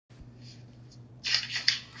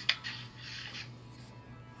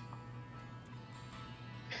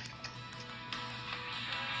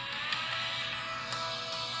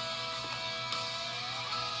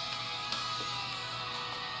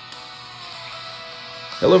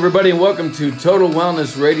Hello, everybody, and welcome to Total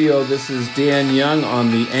Wellness Radio. This is Dan Young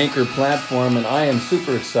on the Anchor platform, and I am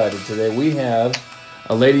super excited today. We have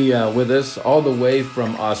a lady with us all the way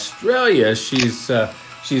from Australia. She's up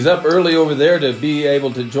early over there to be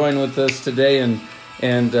able to join with us today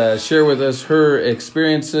and share with us her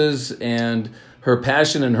experiences and her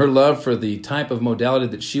passion and her love for the type of modality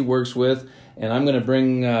that she works with. And I'm going to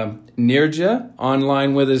bring Nirja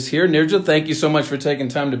online with us here. Nirja, thank you so much for taking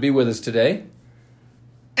time to be with us today.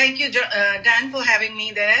 Thank you, Dan, for having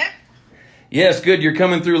me there. Yes, good. You're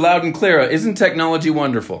coming through loud and clear. Isn't technology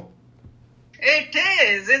wonderful? It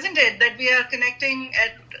is, isn't it, that we are connecting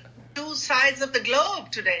at two sides of the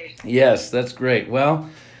globe today? Yes, that's great. Well,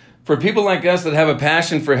 for people like us that have a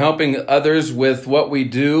passion for helping others with what we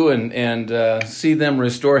do and see them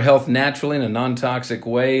restore health naturally in a non-toxic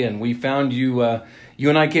way, and we found you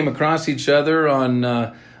and I came across each other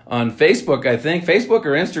on Facebook, I think, Facebook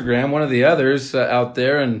or Instagram, one of the others out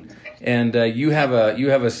there, and you have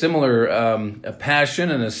a similar a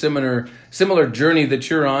passion and a similar journey that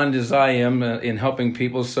you're on as I am in helping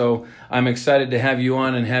people. So I'm excited to have you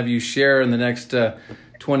on and have you share in the next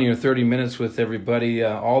 20 or 30 minutes with everybody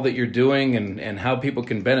all that you're doing and how people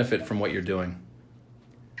can benefit from what you're doing.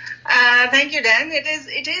 Thank you, Dan.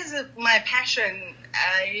 It is my passion.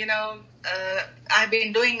 I've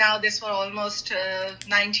been doing now this for almost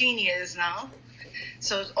 19 years now.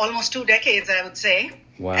 So almost 2 decades, I would say.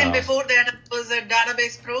 Wow. And before that, I was a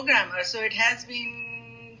database programmer. So it has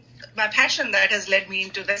been my passion that has led me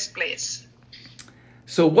into this place.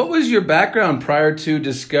 So what was your background prior to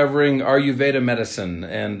discovering Ayurveda medicine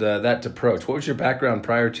and that approach? What was your background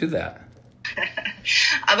prior to that?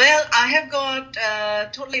 Well, I have got a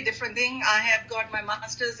totally different thing. I have got my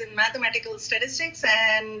master's in mathematical statistics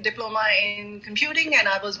and diploma in computing, and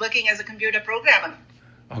I was working as a computer programmer.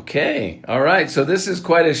 Okay. All right. So this is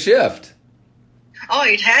quite a shift. Oh,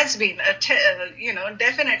 it has been,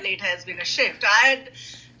 definitely it has been a shift. I had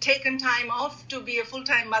taken time off to be a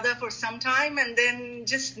full-time mother for some time and then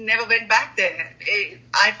just never went back there.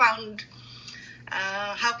 I found,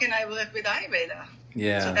 how can I work with Ayurveda?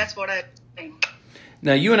 Yeah. So that's what I'm doing.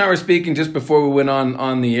 Now, you and I were speaking just before we went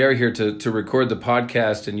on the air here to record the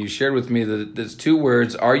podcast, and you shared with me that there's two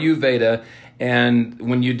words, Ayurveda, and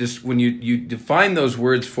when you define those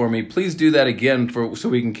words for me, please do that again so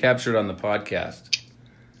we can capture it on the podcast.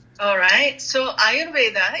 All right. So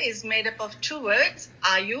Ayurveda is made up of two words,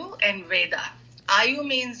 Ayu and Veda. Ayu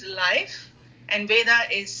means life, and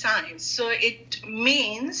Veda is science. So it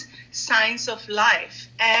means science of life.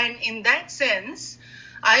 And in that sense,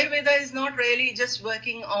 Ayurveda is not really just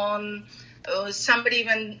working on somebody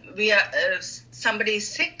when somebody is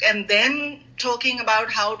sick and then talking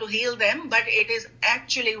about how to heal them, but it is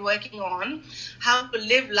actually working on how to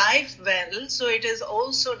live life well. So it is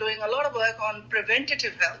also doing a lot of work on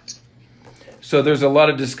preventative health. So there's a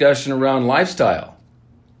lot of discussion around lifestyle.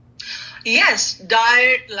 Yes,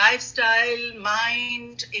 diet, lifestyle,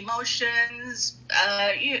 mind, emotions.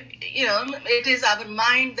 It is our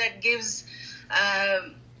mind that gives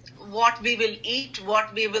what we will eat,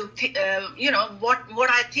 what we will, what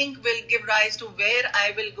I think will give rise to where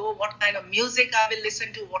I will go, what kind of music I will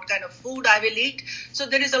listen to, what kind of food I will eat. So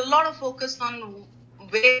there is a lot of focus on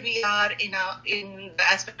where we are in the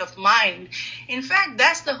aspect of mind. In fact,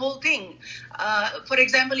 that's the whole thing. For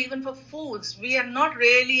example, even for foods, we are not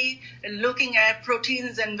really looking at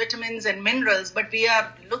proteins and vitamins and minerals, but we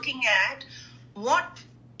are looking at what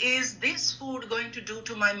is this food going to do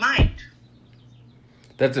to my mind.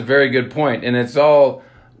 That's a very good point. And it's all,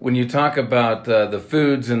 when you talk about the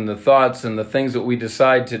foods and the thoughts and the things that we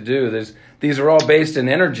decide to do, these are all based in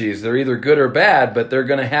energies. They're either good or bad, but they're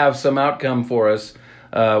going to have some outcome for us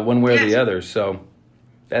one way or the other. So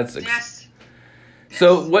that's... Yes.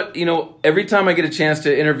 So every time I get a chance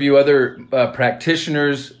to interview other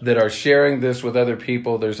practitioners that are sharing this with other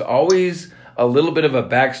people, there's always a little bit of a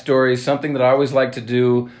backstory. Something that I always like to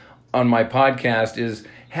do on my podcast is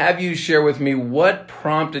have you share with me what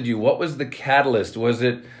prompted you? What was the catalyst? Was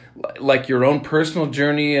it like your own personal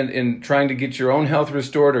journey in trying to get your own health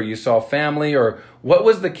restored, or you saw family, or what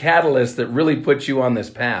was the catalyst that really put you on this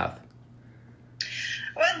path?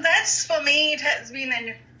 Well, that's, for me, it has been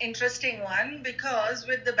an interesting one, because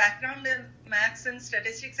with the background in maths and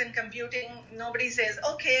statistics and computing, nobody says,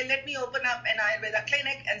 okay, let me open up an Ayurveda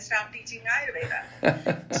clinic and start teaching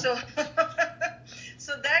Ayurveda.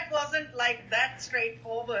 So that wasn't like that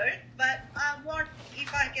straightforward, but what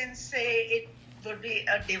if I can say it would be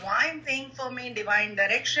a divine thing for me, divine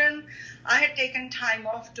direction. I had taken time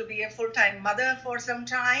off to be a full-time mother for some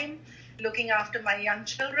time, looking after my young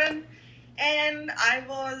children. And I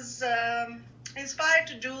was inspired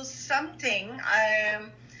to do something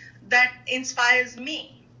that inspires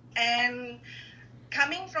me. And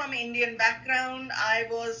coming from Indian background,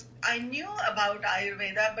 I knew about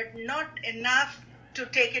Ayurveda, but not enough to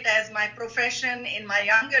take it as my profession in my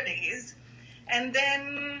younger days. And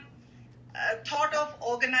then thought of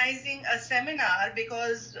organizing a seminar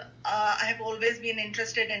because I have always been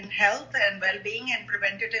interested in health and well-being and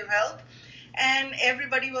preventative health. And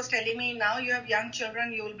everybody was telling me, now you have young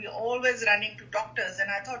children, you will be always running to doctors. And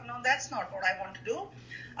I thought, no, that's not what I want to do.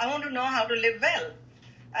 I want to know how to live well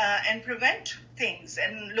and prevent things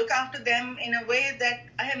and look after them in a way that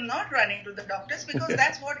I am not running to the doctors, because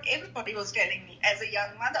that's what everybody was telling me as a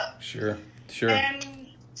young mother. Sure. And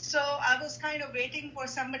so I was kind of waiting for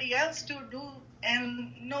somebody else to do,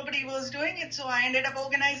 and nobody was doing it. So I ended up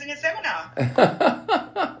organizing a seminar.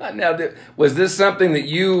 Now, was this something that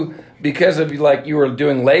you, because of you were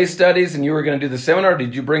doing lay studies and you were going to do the seminar, or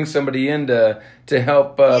did you bring somebody in to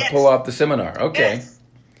help pull off the seminar? Okay.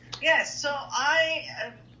 Yes. So I,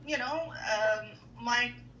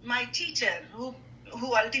 my teacher, who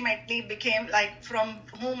ultimately became from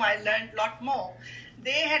whom I learned a lot more,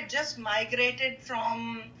 they had just migrated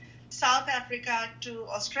from South Africa to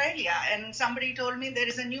Australia, and somebody told me there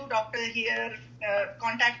is a new doctor here,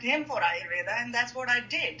 contact him for Ayurveda, and that's what I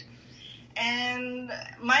did. And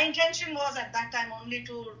my intention was at that time only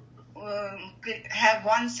to have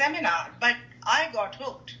one seminar, but I got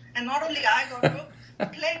hooked. And not only I got hooked,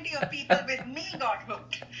 plenty of people with me got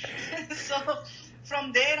hooked. So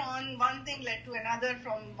from there on, one thing led to another.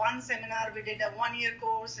 From one seminar, we did a 1-year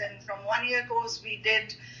course, and from 1-year course, we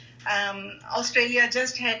did Australia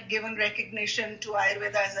just had given recognition to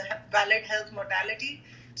Ayurveda as a valid health modality.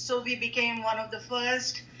 So we became one of the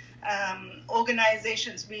first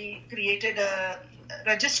organizations. We created a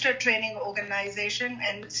registered training organization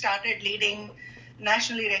and started leading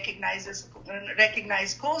nationally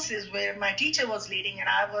recognized courses where my teacher was leading, and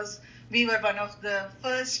we were one of the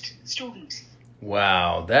first students.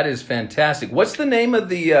 Wow, that is fantastic. What's the name of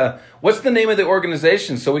the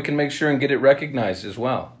organization, so we can make sure and get it recognized as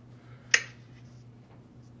well?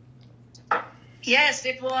 Yes,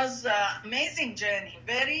 it was an amazing journey.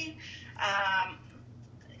 Very,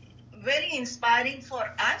 very inspiring for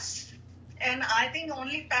us. And I think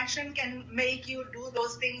only passion can make you do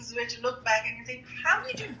those things which look back and you think, how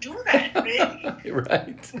did you do that, really?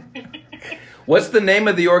 Right. What's the name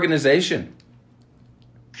of the organization?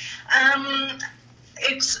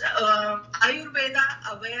 It's Ayurveda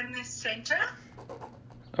Awareness Center.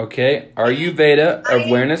 Okay, Ayurveda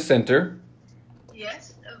Awareness Center.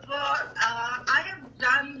 Yes. I have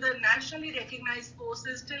done the nationally recognized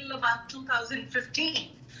courses till about 2015.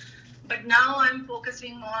 But now I'm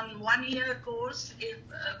focusing on 1-year course,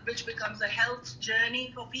 which becomes a health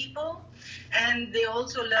journey for people. And they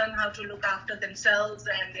also learn how to look after themselves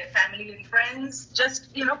and their family and friends,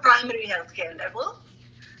 just, primary healthcare level.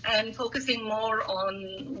 And focusing more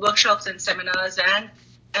on workshops and seminars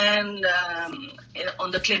and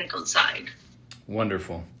on the clinical side.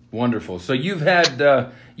 Wonderful. Wonderful. So you've had,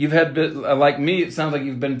 like me, it sounds like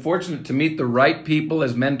you've been fortunate to meet the right people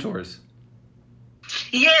as mentors.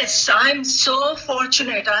 Yes, I'm so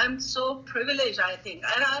fortunate. I'm so privileged, I think.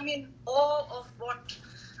 And I'm in awe of what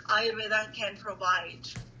Ayurveda can provide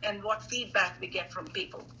and what feedback we get from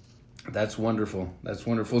people. That's wonderful. That's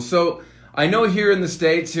wonderful. So I know here in the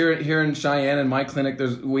States, here in Cheyenne, in my clinic,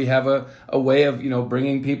 we have a way of,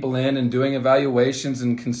 bringing people in and doing evaluations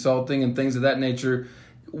and consulting and things of that nature.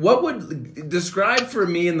 What would describe for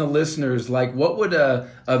me and the listeners, what would a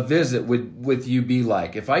visit with you be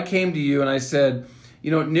like? If I came to you and I said,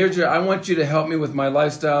 Neerja, I want you to help me with my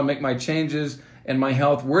lifestyle, make my changes and my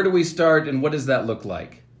health. Where do we start, and what does that look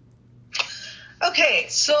like? Okay,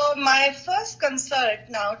 so my first consult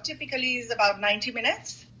now typically is about 90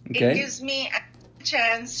 minutes. Okay. It gives me a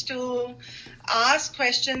chance to ask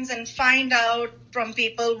questions and find out from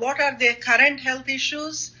people what are their current health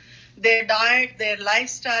issues, their diet, their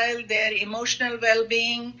lifestyle, their emotional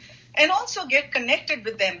well-being, and also get connected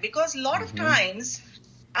with them, because a lot of times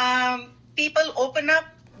people open up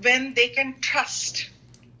when they can trust.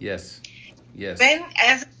 Yes. When,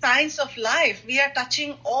 as a science of life, we are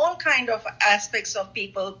touching all kind of aspects of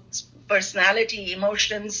people's personality,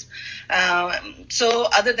 emotions. So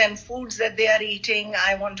other than foods that they are eating,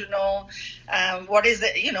 I want to know what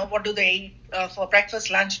do they eat for breakfast,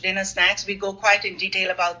 lunch, dinner, snacks. We go quite in detail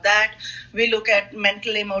about that. We look at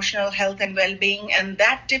mental, emotional health and well-being, and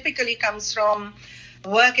that typically comes from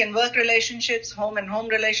work and work relationships, home and home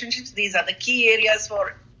relationships. These are the key areas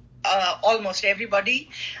for almost everybody.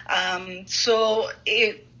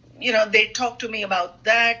 They talk to me about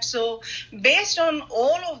that. So based on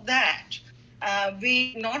all of that,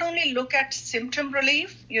 We not only look at symptom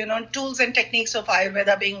relief, tools and techniques of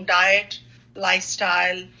Ayurveda being diet,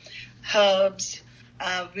 lifestyle, herbs.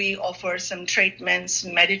 We offer some treatments,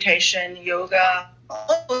 meditation, yoga,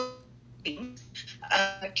 all those things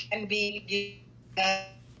can be given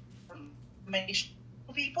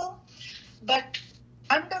to people. But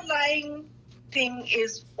underlying thing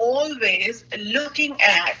is always looking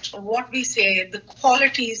at what we say, the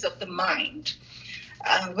qualities of the mind.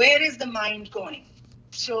 Where is the mind going?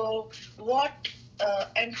 So what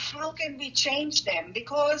and how can we change them?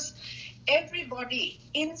 Because everybody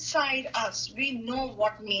inside us, we know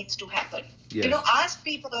what needs to happen. Yes. Ask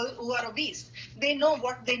people who are obese. They know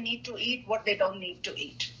what they need to eat, what they don't need to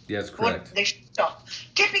eat. Yes, correct. What they should stop.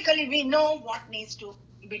 Typically, we know what needs to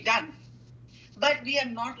be done, but we are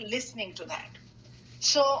not listening to that.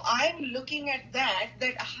 So I'm looking at that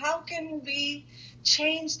how can we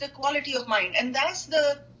change the quality of mind? And that's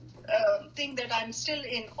the thing that I'm still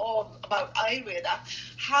in awe about Ayurveda,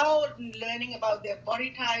 how learning about their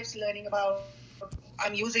body types, learning about,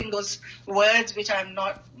 I'm using those words which I'm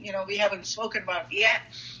not, we haven't spoken about yet,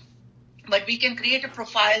 but we can create a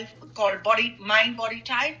profile called mind-body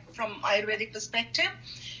type from Ayurvedic perspective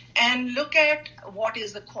and look at what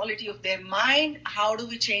is the quality of their mind, how do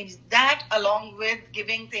we change that along with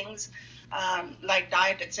giving things like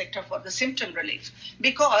diet, etc., for the symptom relief.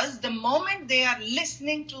 Because the moment they are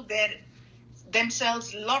listening to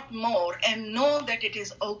themselves a lot more and know that it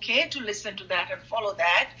is okay to listen to that and follow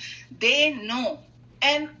that, they know.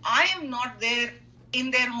 And I am not there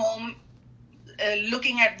in their home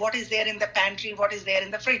looking at what is there in the pantry, what is there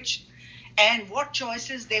in the fridge, and what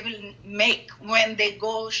choices they will make when they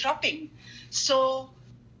go shopping. So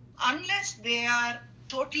unless they are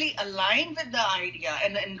totally aligned with the idea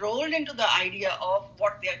and enrolled into the idea of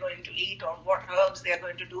what they are going to eat or what herbs they are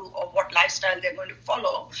going to do or what lifestyle they're going to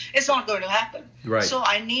follow, it's not going to happen. Right. So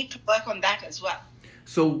I need to work on that as well.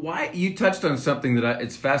 So why, you touched on something that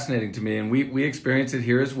it's fascinating to me, and we experience it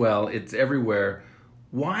here as well. It's everywhere.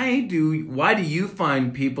 Why do you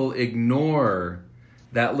find people ignore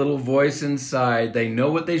that little voice inside? They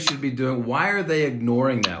know what they should be doing. Why are they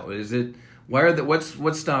ignoring that?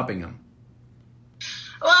 What's stopping them?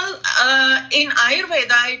 Well, in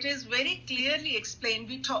Ayurveda, it is very clearly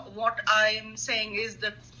explained. What I am saying is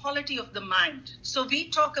the quality of the mind. So we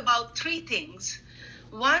talk about three things.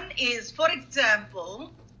 One is, for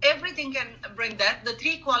example, everything can bring that. The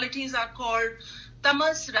three qualities are called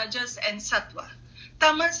tamas, rajas, and sattva.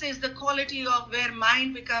 Tamas is the quality of where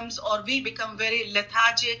mind becomes, or we become very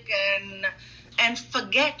lethargic and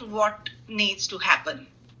forget what needs to happen.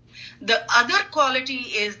 The other quality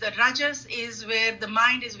is the rajas, is where the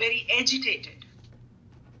mind is very agitated.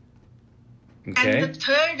 Okay. And the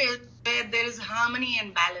third is where there is harmony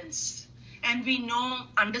and balance. And we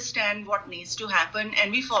understand what needs to happen,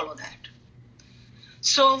 and we follow that.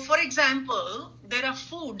 So, for example, there are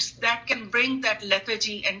foods that can bring that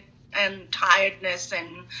lethargy and tiredness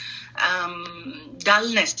and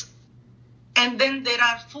dullness. And then there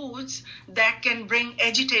are foods that can bring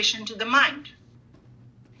agitation to the mind.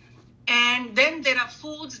 And then there are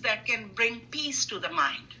foods that can bring peace to the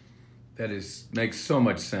mind. That makes so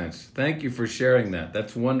much sense. Thank you for sharing that.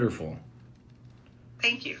 That's wonderful.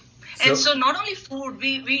 Thank you. And so not only food,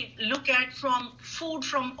 we look at food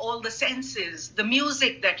from all the senses, the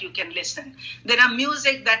music that you can listen. There are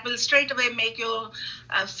music that will straight away make your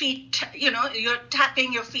feet, you're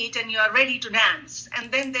tapping your feet and you are ready to dance.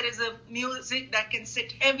 And then there is a music that can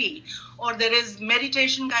sit heavy, or there is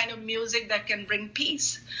meditation kind of music that can bring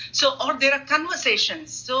peace. So, or there are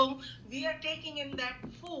conversations. So we are taking in that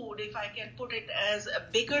food, if I can put it as a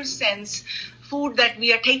bigger sense, food that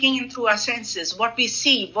we are taking in through our senses, what we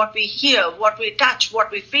see, what we hear, what we touch,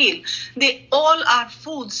 what we feel, they all are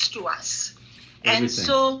foods to us. Everything. And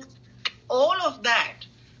so all of that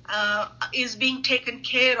is being taken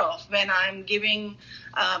care of when I'm giving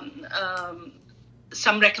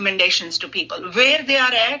some recommendations to people. Where they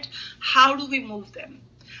are at, how do we move them?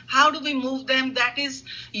 How do we move them that is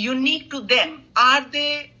unique to them? Are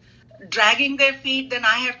they dragging their feet? Then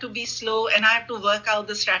I have to be slow and I have to work out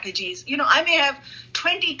the strategies. I may have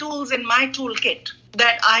 20 tools in my toolkit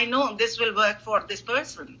that I know this will work for this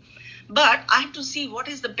person. But I have to see what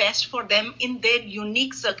is the best for them in their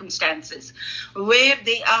unique circumstances, where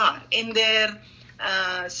they are in their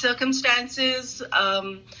circumstances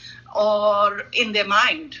or in their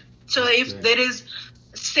mind. So if there is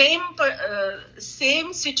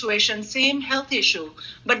same situation, same health issue,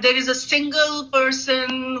 but there is a single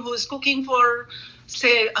person who is cooking for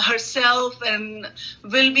say herself, and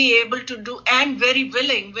will be able to do, and very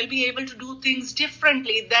willing, will be able to do things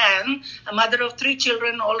differently than a mother of 3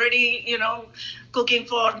 children already, cooking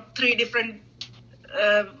for 3 different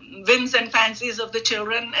whims and fancies of the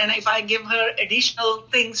children. And if I give her additional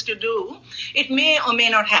things to do, it may or may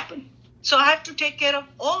not happen. So I have to take care of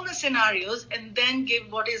all the scenarios and then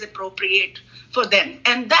give what is appropriate for them.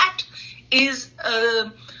 And that is,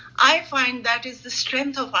 I find that is the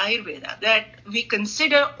strength of Ayurveda, that we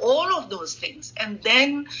consider all of those things and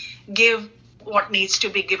then give what needs to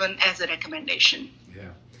be given as a recommendation.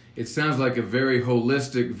 Yeah. It sounds like a very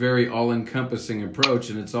holistic, very all-encompassing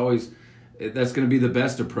approach, and that's going to be the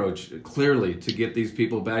best approach, clearly, to get these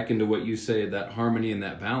people back into what you say, that harmony and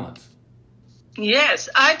that balance. Yes,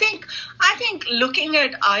 I think looking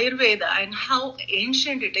at Ayurveda and how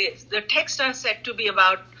ancient it is, the texts are said to be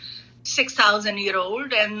about 6,000 year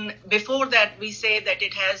old, and before that we say that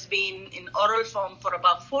it has been in oral form for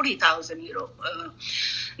about 40,000 year old.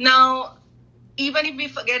 Now, even if we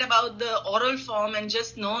forget about the oral form and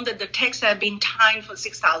just know that the texts have been timed for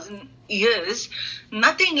 6,000 years,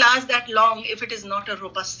 nothing lasts that long if it is not a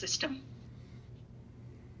robust system.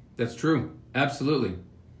 That's true. Absolutely.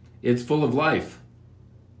 It's full of life.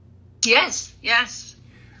 Yes.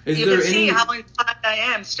 You can see how inspired I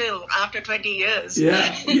am still after 20 years.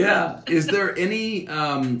 Yeah. Is there anything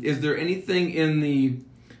in the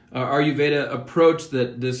Ayurveda approach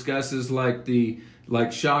that discusses like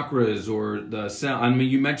chakras or the sound? I mean,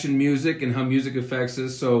 you mentioned music and how music affects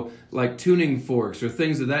us. So like tuning forks or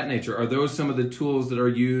things of that nature, are those some of the tools that are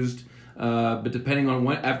used? But depending on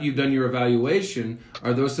after you've done your evaluation,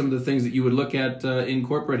 are those some of the things that you would look at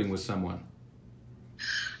incorporating with someone?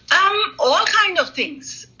 All kind of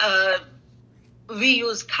things. We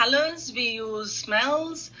use colors, we use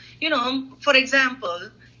smells. For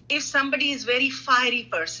example, if somebody is very fiery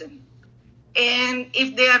person, and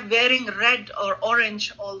if they are wearing red or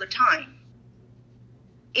orange all the time,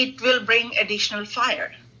 it will bring additional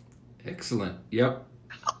fire. Excellent. Yep.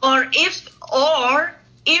 Or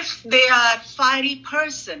if they are fiery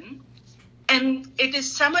person and it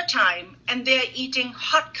is summertime and they are eating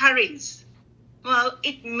hot curries, well,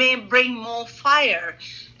 it may bring more fire.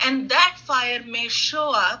 And that fire may show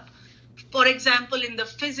up, for example, in the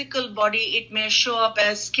physical body, it may show up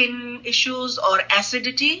as skin issues or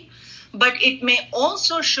acidity, but it may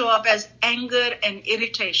also show up as anger and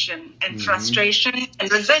irritation and frustration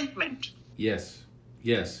and resentment. Yes.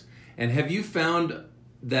 And have you found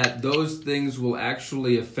that those things will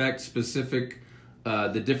actually affect specific,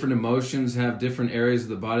 the different emotions have different areas of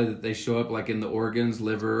the body that they show up, like in the organs,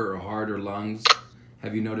 liver or heart or lungs?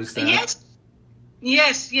 Have you noticed that?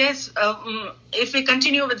 Yes. If we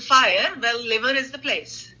continue with fire, well, liver is the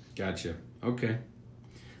place. Gotcha. Okay.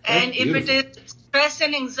 And if it is stress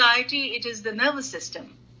and anxiety, it is the nervous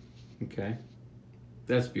system. Okay.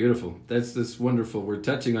 That's beautiful. That's wonderful. We're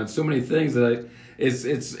touching on so many things that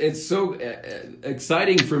it's so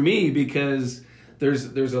exciting for me, because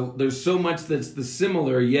there's so much that's the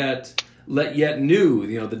similar yet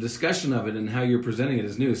new. The discussion of it and how you're presenting it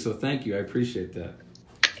is new. So thank you. I appreciate that.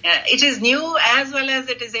 It is new as well as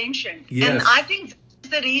it is ancient. Yes. And I think that's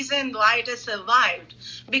the reason why it has survived,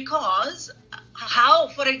 because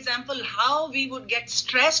for example, how we would get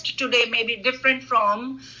stressed today may be different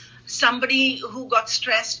from somebody who got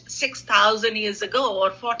stressed 6,000 years ago or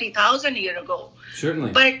 40,000 years ago.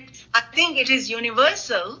 Certainly. But I think it is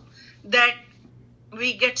universal that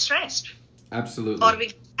we get stressed. Absolutely. Or we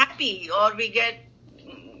get happy, or we get,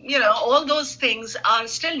 all those things are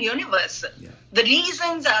still universal. Yeah. The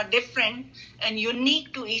reasons are different and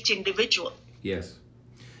unique to each individual. Yes.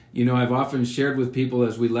 I've often shared with people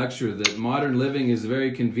as we lecture that modern living is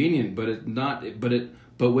very convenient,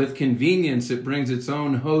 but with convenience, it brings its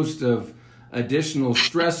own host of additional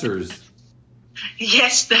stressors.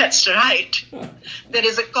 Yes, that's right. There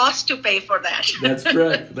is a cost to pay for that. That's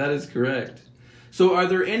correct. That is correct. So are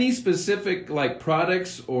there any specific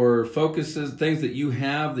products or focuses, things that you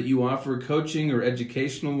have that you offer coaching or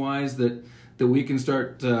educational wise that we can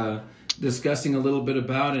start discussing a little bit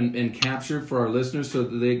about and capture for our listeners so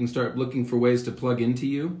that they can start looking for ways to plug into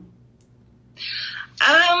you?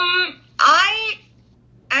 I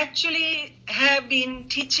actually have been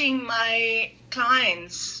teaching my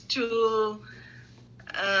clients to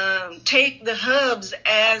take the herbs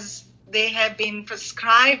as they have been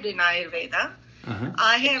prescribed in Ayurveda. Uh-huh.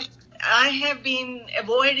 I have been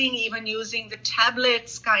avoiding even using the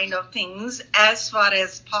tablets kind of things as far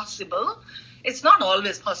as possible. It's not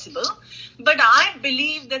always possible, but I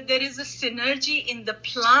believe that there is a synergy in the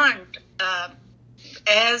plant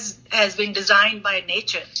as has been designed by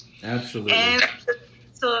nature. Absolutely. And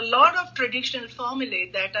So a lot of traditional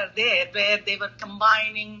formulae that are there where they were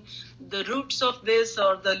combining the roots of this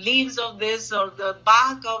or the leaves of this or the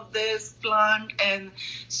bark of this plant. And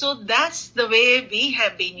so that's the way we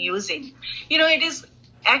have been using. It is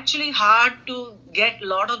actually hard to get a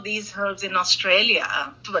lot of these herbs in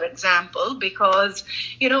Australia, for example, because,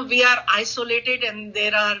 we are isolated and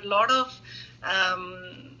there are a lot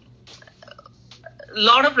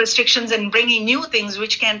of restrictions in bringing new things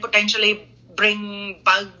which can potentially bring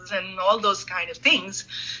bugs and all those kind of things.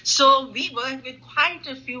 So we work with quite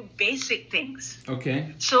a few basic things.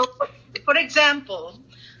 Okay. So, for example,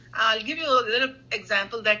 I'll give you a little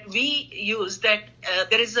example that we use, that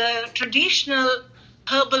there is a traditional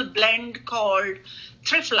herbal blend called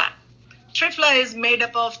Triphala. Triphala is made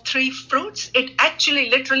up of 3 fruits. It actually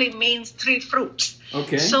literally means 3 fruits.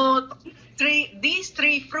 Okay. So these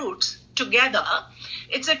 3 fruits together,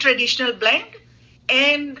 it's a traditional blend,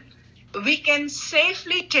 and we can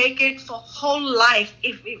safely take it for whole life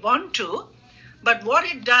if we want to. But what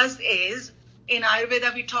it does is, in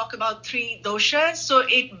Ayurveda, we talk about 3 doshas. So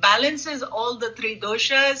it balances all the 3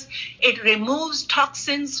 doshas. It removes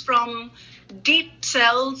toxins from deep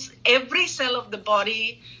cells, every cell of the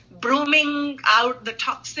body, brooming out the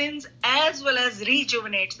toxins as well as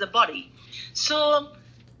rejuvenates the body. So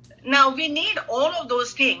now we need all of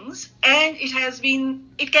those things, and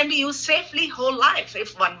it can be used safely whole life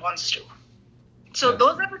if one wants to. So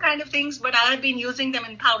those are the kind of things, but I've been using them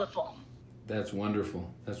in powder form. That's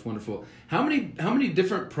wonderful. That's wonderful. How many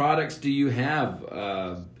different products do you have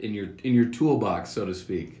in your toolbox, so to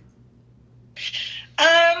speak?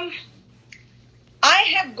 I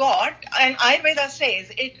have got, and Ayurveda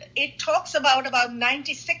says it talks about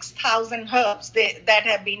 96,000 herbs that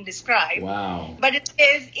have been described. Wow. But it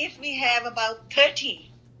says if we have about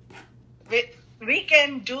 30, we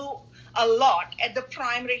can do a lot at the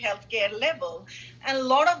primary healthcare level. And a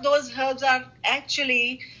lot of those herbs are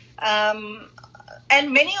actually,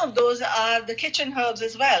 and many of those are the kitchen herbs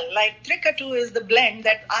as well. Like Trikatu is the blend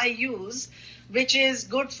that I use, which is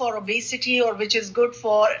good for obesity or which is good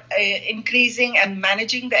for increasing and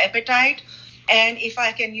managing the appetite. And if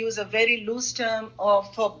I can use a very loose term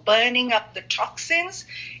for burning up the toxins,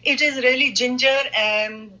 it is really ginger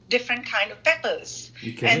and different kind of peppers.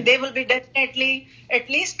 Okay. And they will be definitely, at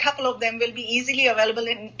least a couple of them will be easily available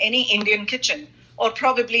in any Indian kitchen, or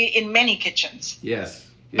probably in many kitchens. Yes.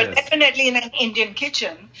 But definitely in an Indian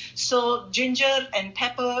kitchen. So ginger and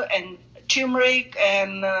pepper and turmeric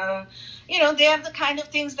and, they are the kind of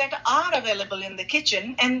things that are available in the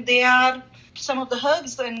kitchen, and they are some of the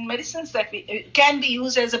herbs and medicines that can be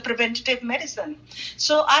used as a preventative medicine.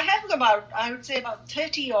 So I have I would say about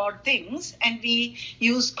 30 odd things, and we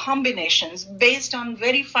use combinations based on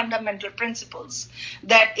very fundamental principles.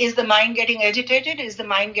 That is the mind getting agitated? Is the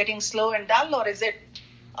mind getting slow and dull, or is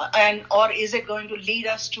it going to lead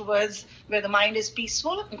us towards where the mind is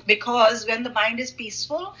peaceful? Because when the mind is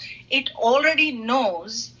peaceful, it already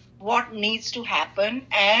knows what needs to happen,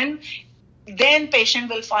 and then patient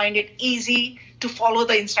will find it easy to follow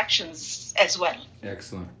the instructions as well.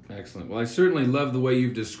 Excellent. Well, I certainly love the way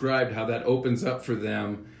you've described how that opens up for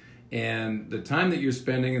them, and the time that you're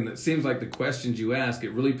spending, and it seems like the questions you ask,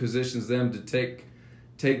 it really positions them to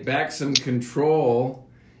take back some control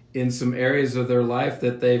in some areas of their life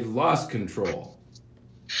that they've lost control.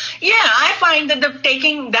 Yeah, I find that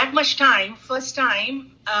taking that much time, first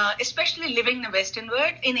time, especially living in the Western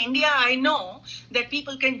world, in India, I know that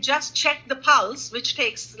people can just check the pulse, which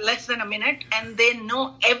takes less than a minute, and they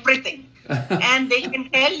know everything. And they can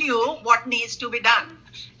tell you what needs to be done.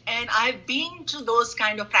 And I've been to those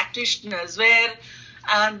kind of practitioners where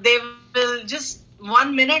they will just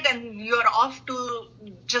 1 minute and you're off to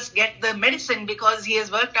just get the medicine because he has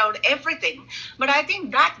worked out everything. But I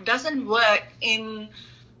think that doesn't work in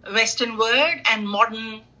Western world and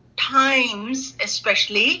modern times,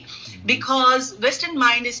 especially because Western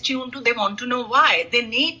mind is tuned to, they want to know why. They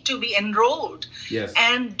need to be enrolled. Yes.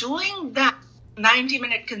 And doing that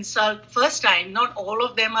 90-minute consult first time, not all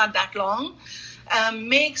of them are that long,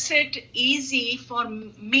 makes it easy for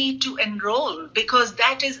me to enroll, because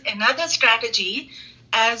that is another strategy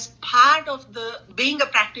as part of the being a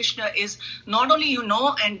practitioner is not only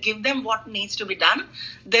and give them what needs to be done.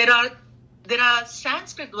 There are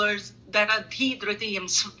Sanskrit words that are dhi, dhriti,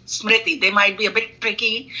 smriti. They might be a bit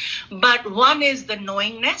tricky, but one is the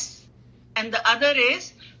knowingness and the other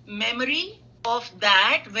is memory of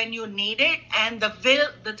that when you need it, and the will.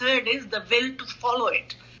 The third is the will to follow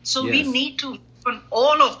it. So we need to on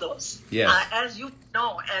all of those. Yes. As you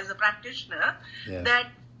know, as a practitioner, yes, that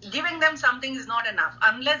giving them something is not enough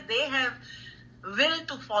unless they have will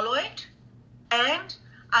to follow it, and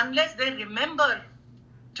unless they remember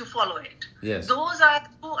to follow it. Yes. Those are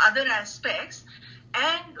two other aspects.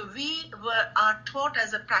 And we are taught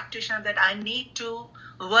as a practitioner that I need to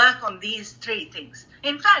work on these three things.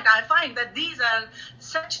 In fact, I find that these are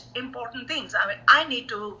such important things. I mean, I need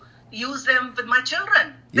to use them with my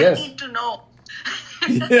children. They Yes. need to know.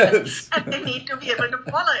 Yes. And they need to be able to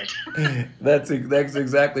follow it. That's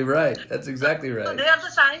exactly right. That's exactly So right. they are the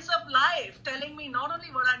signs of life, telling me not only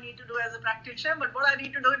what I need to do as a practitioner, but what I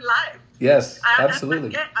need to do in life. Yes, I absolutely.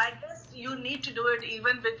 guess you need to do it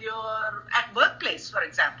even with your at workplace, for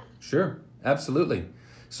example. Sure, absolutely.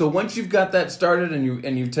 So once you've got that started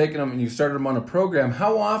and you've taken them and you've started them on a program,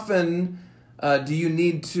 how often do you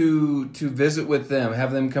need to visit with them,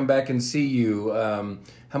 have them come back and see you?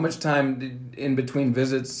 How much time in between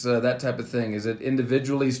visits, that type of thing? Is it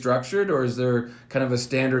individually structured, or is there kind of a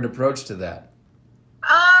standard approach to that?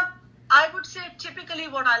 I would say typically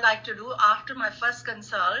what I like to do after my first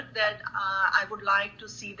consult, that I would like to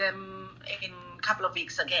see them in a couple of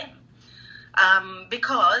weeks again,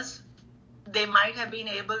 because they might have been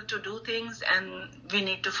able to do things and we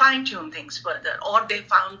need to fine tune things further, or they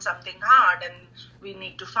found something hard and we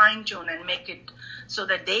need to fine tune and make it so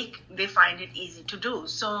that they find it easy to do.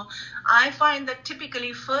 So I find that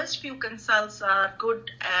typically first few consults are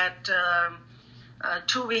good at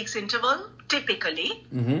 2 weeks interval, typically.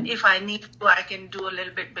 Mm-hmm. If I need to, I can do a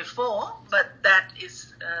little bit before, but that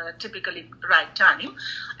is typically right time.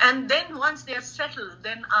 And then once they are settled,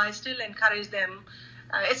 then I still encourage them.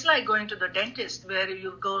 It's like going to the dentist, where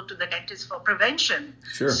you go to the dentist for prevention.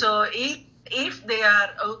 Sure. So if they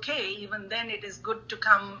are okay, even then it is good to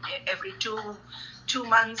come every two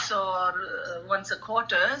months or once a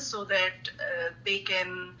quarter, so that they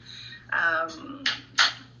can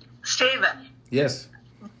stay well. Yes.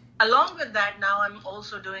 Along with that, now I'm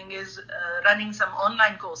also doing is running some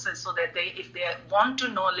online courses, so that if they want to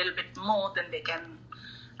know a little bit more, then they can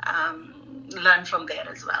learn from there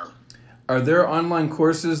as well. Are there online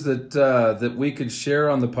courses that we could share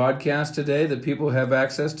on the podcast today that people have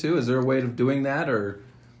access to? Is there a way of doing that, or?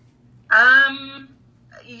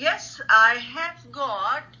 Yes, I have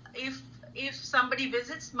got. If somebody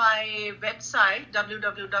visits my website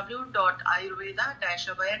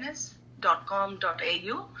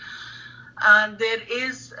www.ayurveda-awareness.com.au, there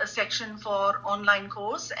is a section for online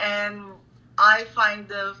course, and I find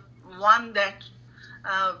the one that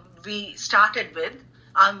we started with,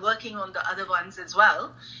 I'm working on the other ones as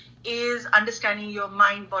well, is understanding your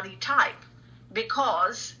mind-body type,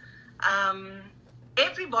 because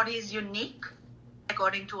everybody is unique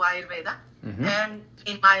according to Ayurveda, Mm-hmm. and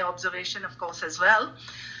in my observation, of course, as well.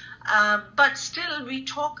 But still, we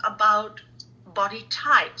talk about body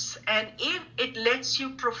types, and if it lets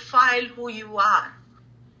you profile who you are,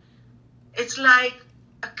 it's like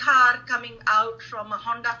a car coming out from a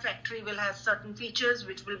Honda factory will have certain features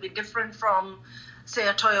which will be different from, say,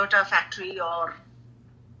 a Toyota factory or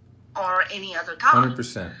any other car.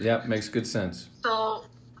 100%. Yeah, makes good sense. So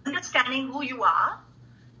understanding who you are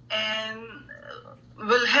and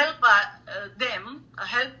will help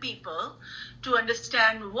help people to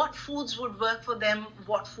understand what foods would work for them,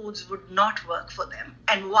 what foods would not work for them,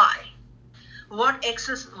 and why. What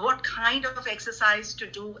kind of exercise to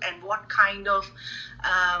do, and what kind of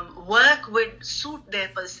work would suit their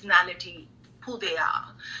personality, who they are.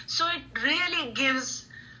 So it really gives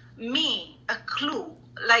me a clue.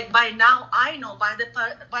 Like by now, I know by the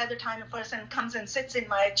time a person comes and sits in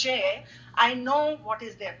my chair, I know what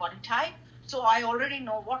is their body type. So I already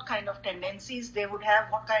know what kind of tendencies they would have,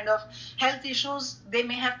 what kind of health issues they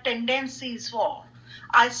may have tendencies for.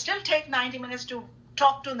 I still take 90 minutes to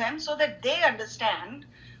talk to them so that they understand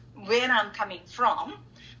where I'm coming from.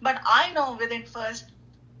 But I know within first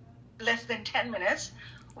less than 10 minutes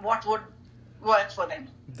what would work for them.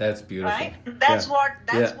 That's beautiful. Right? That's what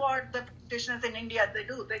Yeah. the practitioners in India, they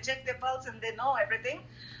do. They check their pulse and they know everything.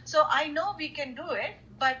 So I know we can do it,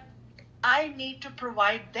 but I need to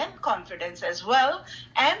provide them confidence as well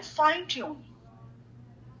and fine tune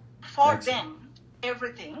for Excellent. them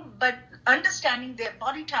everything. But understanding their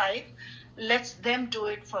body type lets them do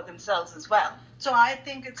it for themselves as well. So I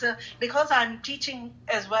think because I'm teaching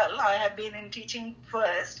as well, I have been in teaching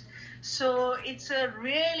first. So it's a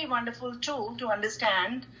really wonderful tool to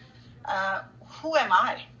understand who am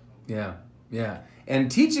I. Yeah, yeah.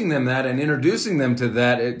 And teaching them that and introducing them to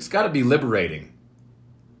that, it's got to be liberating.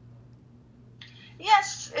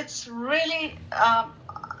 Yes, it's really,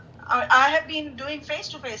 I have been doing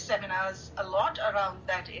face-to-face seminars a lot around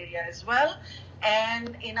that area as well.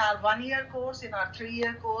 And in our 1-year course, in our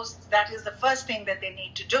 3-year course, that is the first thing that they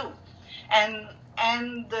need to do.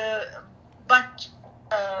 But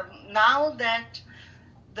now that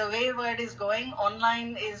the way word is going,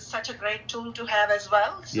 online is such a great tool to have as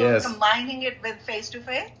well. So Yes. combining it with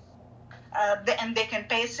face-to-face, and they can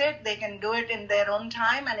pace it, they can do it in their own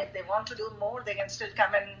time, and if they want to do more, they can still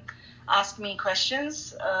come and ask me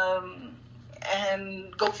questions,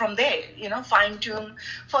 and go from there, fine-tune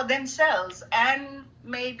for themselves and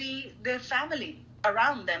maybe their family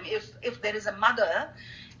around them. If there is a mother,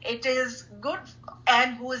 it is good,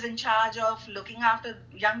 and who is in charge of looking after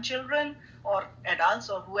young children or adults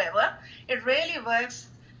or whoever, it really works.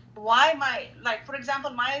 For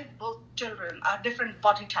example, my both children are different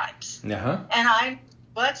body types. Uh-huh. And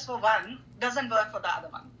works for one, doesn't work for the other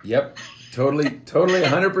one. Yep. Totally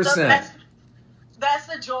 100%. So that's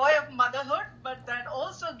the joy of motherhood, but that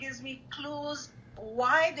also gives me clues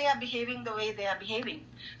why they are behaving the way they are behaving.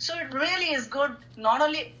 So it really is good, not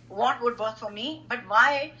only what would work for me, but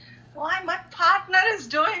why my partner is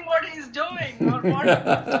doing what he's doing, or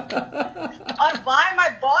why my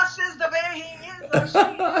boss is the way he is or she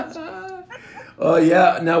is. Oh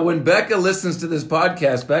yeah. Now when Becca listens to this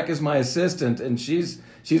podcast, Becca's my assistant, and she's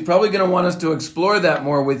probably going to want us to explore that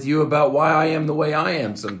more with you about why I am the way I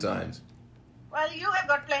am sometimes. Well, you have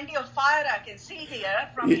got plenty of fire, I can see here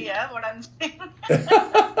from here, what I'm saying.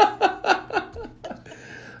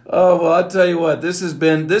 Oh, well, I'll tell you what, this has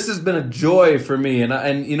been a joy for me.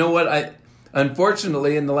 And you know what?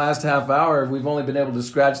 Unfortunately, in the last half hour, we've only been able to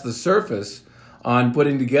scratch the surface on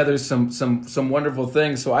putting together some wonderful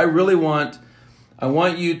things. So I want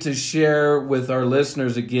you to share with our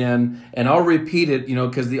listeners again, and I'll repeat it,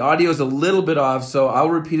 because the audio is a little bit off. So I'll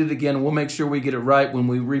repeat it again. We'll make sure we get it right when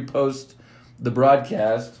we repost the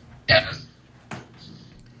broadcast.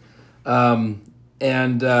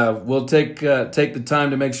 And we'll take the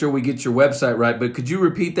time to make sure we get your website right. But could you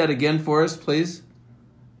repeat that again for us, please?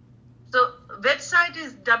 So website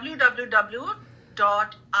is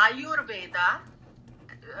www.ayurveda.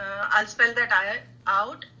 I'll spell that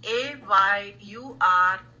out.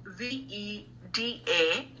 AYURVEDA.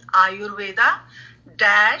 Ayurveda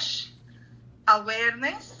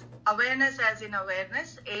 -awareness. Awareness as in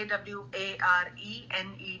awareness.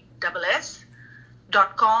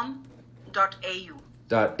 AWARENESS.com.au.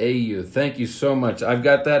 .au. Thank you so much. I've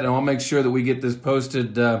got that, and I'll make sure that we get this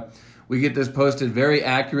posted. We get this posted very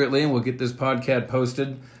accurately, and we'll get this podcast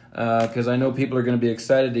posted because I know people are going to be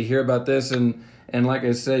excited to hear about this. And like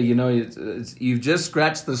I say, you've just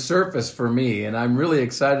scratched the surface for me, and I'm really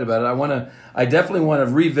excited about it. I definitely want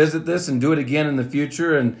to revisit this and do it again in the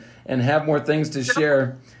future, and have more things to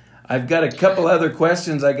share. I've got a couple other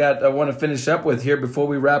questions I want to finish up with here before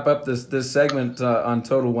we wrap up this segment on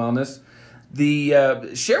Total Wellness.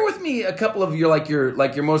 Share with me a couple of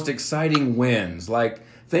your most exciting wins, like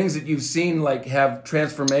things that you've seen have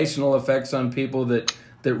transformational effects on people that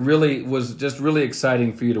really was just really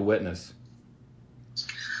exciting for you to witness.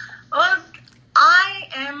 Well, I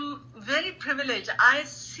am very privileged. I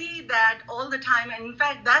see that all the time, and in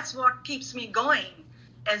fact, that's what keeps me going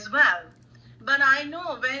as well. But I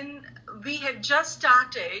know when we had just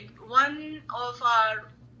started,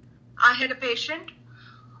 I had a patient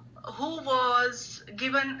who was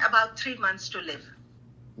given about 3 months to live.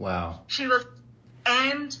 Wow.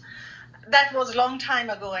 And that was a long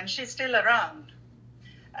time ago, and she's still around.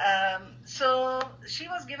 So she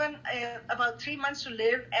was given about 3 months to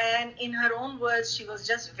live, and in her own words, she was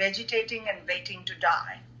just vegetating and waiting to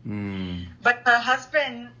die. Mm. But her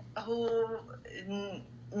husband, who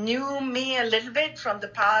knew me a little bit from the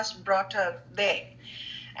past, brought her there.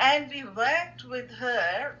 And we worked with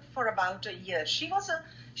her for about a year. She was a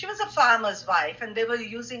farmer's wife, and they were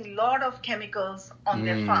using a lot of chemicals on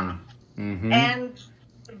their farm. Mm-hmm. And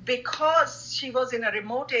because she was in a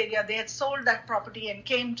remote area, they had sold that property and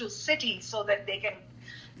came to city so that they can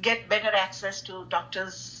get better access to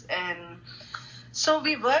doctors. And so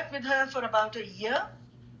we worked with her for about a year.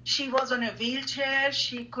 She was on a wheelchair.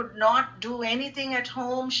 She could not do anything at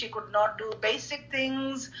home. She could not do basic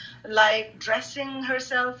things like dressing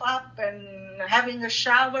herself up and having a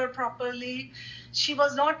shower properly. She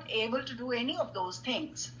was not able to do any of those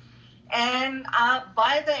things. And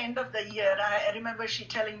by the end of the year, I remember she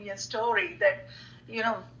telling me a story that,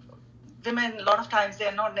 women, a lot of times,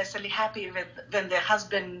 they're not necessarily happy with when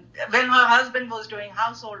her husband was doing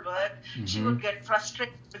household work. Mm-hmm. She would get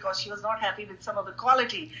frustrated because she was not happy with some of the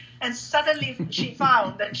quality. And suddenly she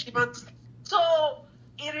found that she was so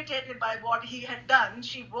irritated by what he had done.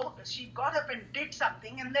 She got up and did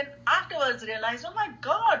something, and then afterwards realized, oh my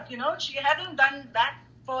God, she hadn't done that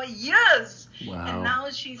for years. Wow. And now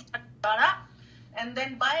she's got up. And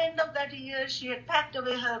then by end of that year, she had packed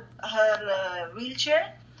away her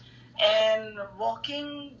wheelchair. and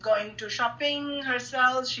walking, going to shopping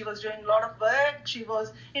herself. She was doing a lot of work.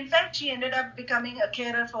 In fact, she ended up becoming a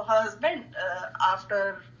carer for her husband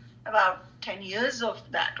after about 10 years of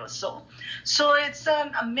that or so. So it's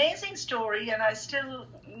an amazing story, and I still,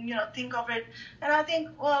 think of it, and I think,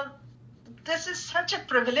 well, this is such a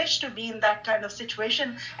privilege to be in that kind of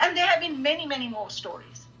situation. And there have been many, many more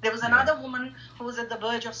stories. There was another woman who was at the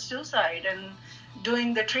verge of suicide and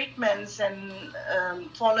doing the treatments and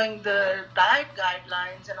following the diet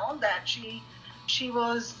guidelines and all that. She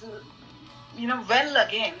was, well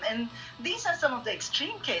again. And these are some of the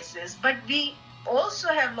extreme cases. But we also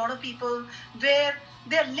have a lot of people where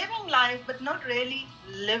they're living life, but not really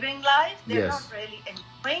living life. They're not really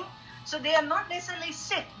enjoying. So they are not necessarily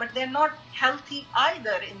sick, but they're not healthy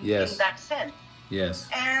either in that sense. Yes.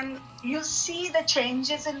 And you see the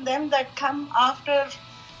changes in them that come after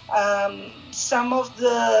some of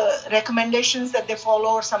the recommendations that they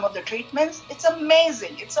follow or some of the treatments. It's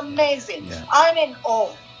amazing. It's amazing. Yeah. I'm in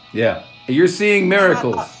awe. Yeah. You're seeing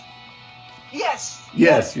miracles. Yes.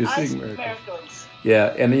 Yes, you're seeing miracles.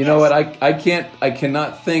 Yeah, and you know what? I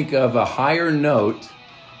cannot think of a higher note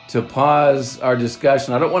to pause our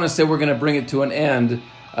discussion. I don't want to say we're going to bring it to an end.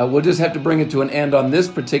 We'll just have to bring it to an end on this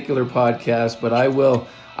particular podcast. But I will.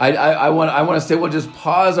 I want to say we'll just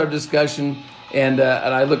pause our discussion, and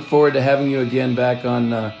I look forward to having you again back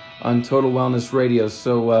on Total Wellness Radio.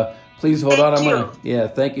 So please hold on.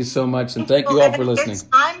 Thank you so much, and thank you all for listening.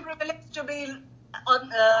 I'm privileged to be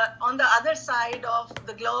on the other side of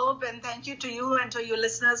the globe, and thank you to you and to your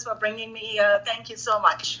listeners for bringing me here. Thank you so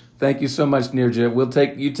much. Thank you so much,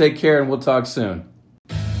 Nirja. You take care, and we'll talk soon.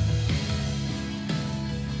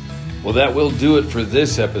 Well, that will do it for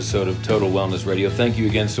this episode of Total Wellness Radio. Thank you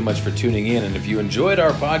again so much for tuning in. And if you enjoyed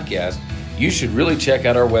our podcast, you should really check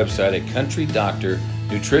out our website at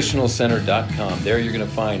countrydoctornutritionalcenter.com. There you're going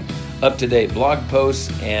to find up-to-date blog posts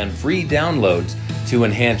and free downloads to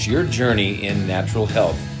enhance your journey in natural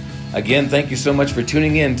health. Again, thank you so much for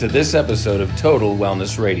tuning in to this episode of Total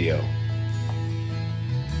Wellness Radio.